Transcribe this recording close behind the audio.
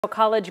A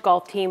college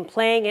golf team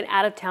playing an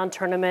out-of-town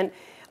tournament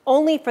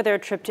only for their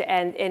trip to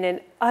end in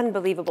an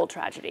unbelievable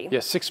tragedy.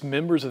 Yeah, 6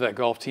 members of that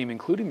golf team,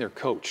 including their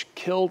coach,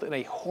 killed in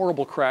a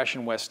horrible crash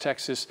in West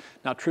Texas.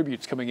 Now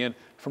tributes coming in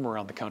from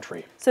around the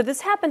country. So this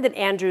happened in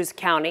Andrews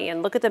County,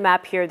 and look at the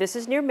map here. This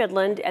is near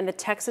Midland and the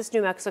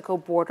Texas-New Mexico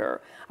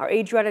border. Our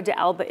Adriana de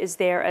Alba is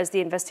there as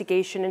the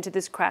investigation into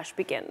this crash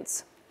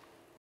begins.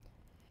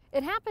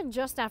 It happened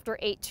just after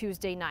 8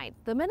 Tuesday night.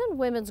 The men and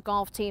women's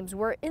golf teams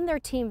were in their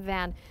team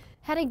van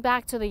heading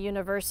back to the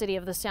University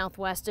of the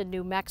Southwest in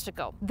New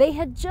Mexico. They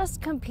had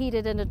just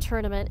competed in a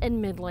tournament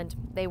in Midland.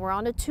 They were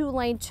on a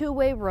 2-lane,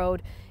 2-way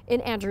road in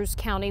Andrews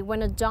County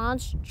when a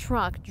Dodge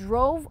truck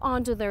drove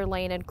onto their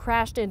lane and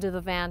crashed into the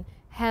van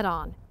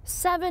head-on.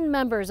 7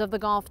 members of the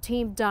golf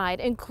team died,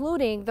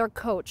 including their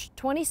coach,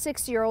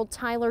 26-year-old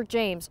Tyler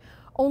James.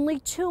 Only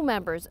 2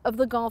 members of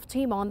the golf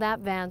team on that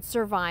van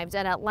survived,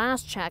 and at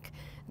last check,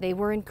 they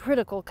were in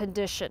critical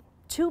condition.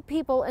 2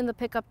 people in the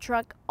pickup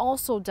truck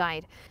also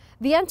died.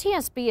 The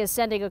NTSB is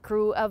sending a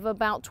crew of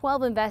about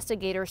 12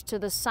 investigators to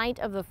the site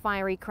of the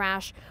fiery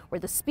crash, where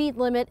the speed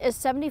limit is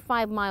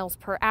 75 miles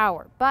per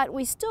hour. But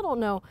we still don't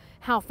know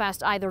how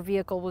fast either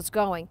vehicle was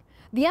going.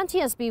 The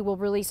NTSB will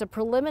release a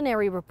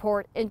preliminary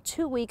report in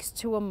 2 weeks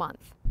to a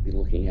month. We're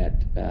looking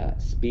at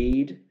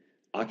speed,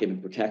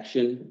 occupant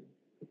protection,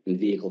 and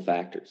vehicle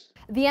factors.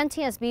 The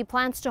NTSB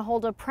plans to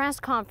hold a press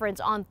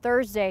conference on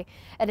Thursday,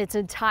 and its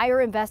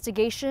entire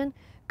investigation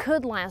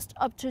could last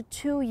up to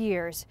 2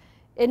 years.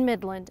 In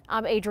Midland,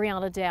 I'm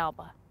Adriana de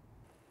Alba.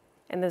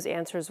 And those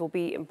answers will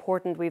be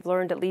important. We've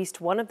learned at least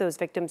one of those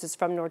victims is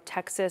from North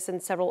Texas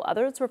and several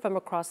others were from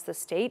across the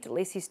state.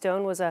 Lacey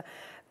Stone was a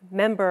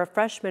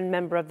freshman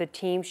member of the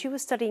team. She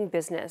was studying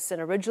business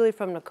and originally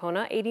from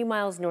Nocona, 80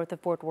 miles north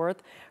of Fort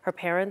Worth. Her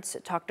parents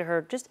talked to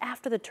her just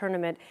after the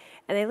tournament,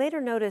 and they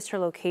later noticed her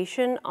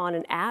location on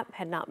an app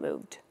had not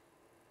moved.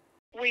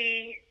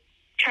 We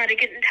tried to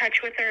get in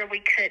touch with her,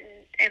 we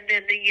couldn't, and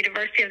then the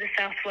University of the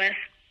Southwest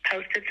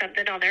posted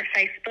something on their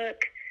Facebook.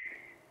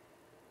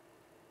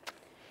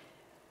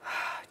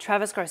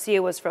 Travis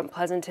Garcia was from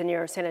Pleasanton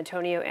near San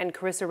Antonio, and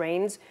Carissa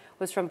Rains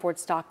was from Fort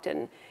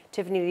Stockton.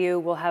 Tiffany Liu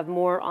will have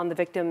more on the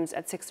victims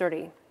at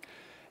 6:30.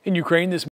 In Ukraine, this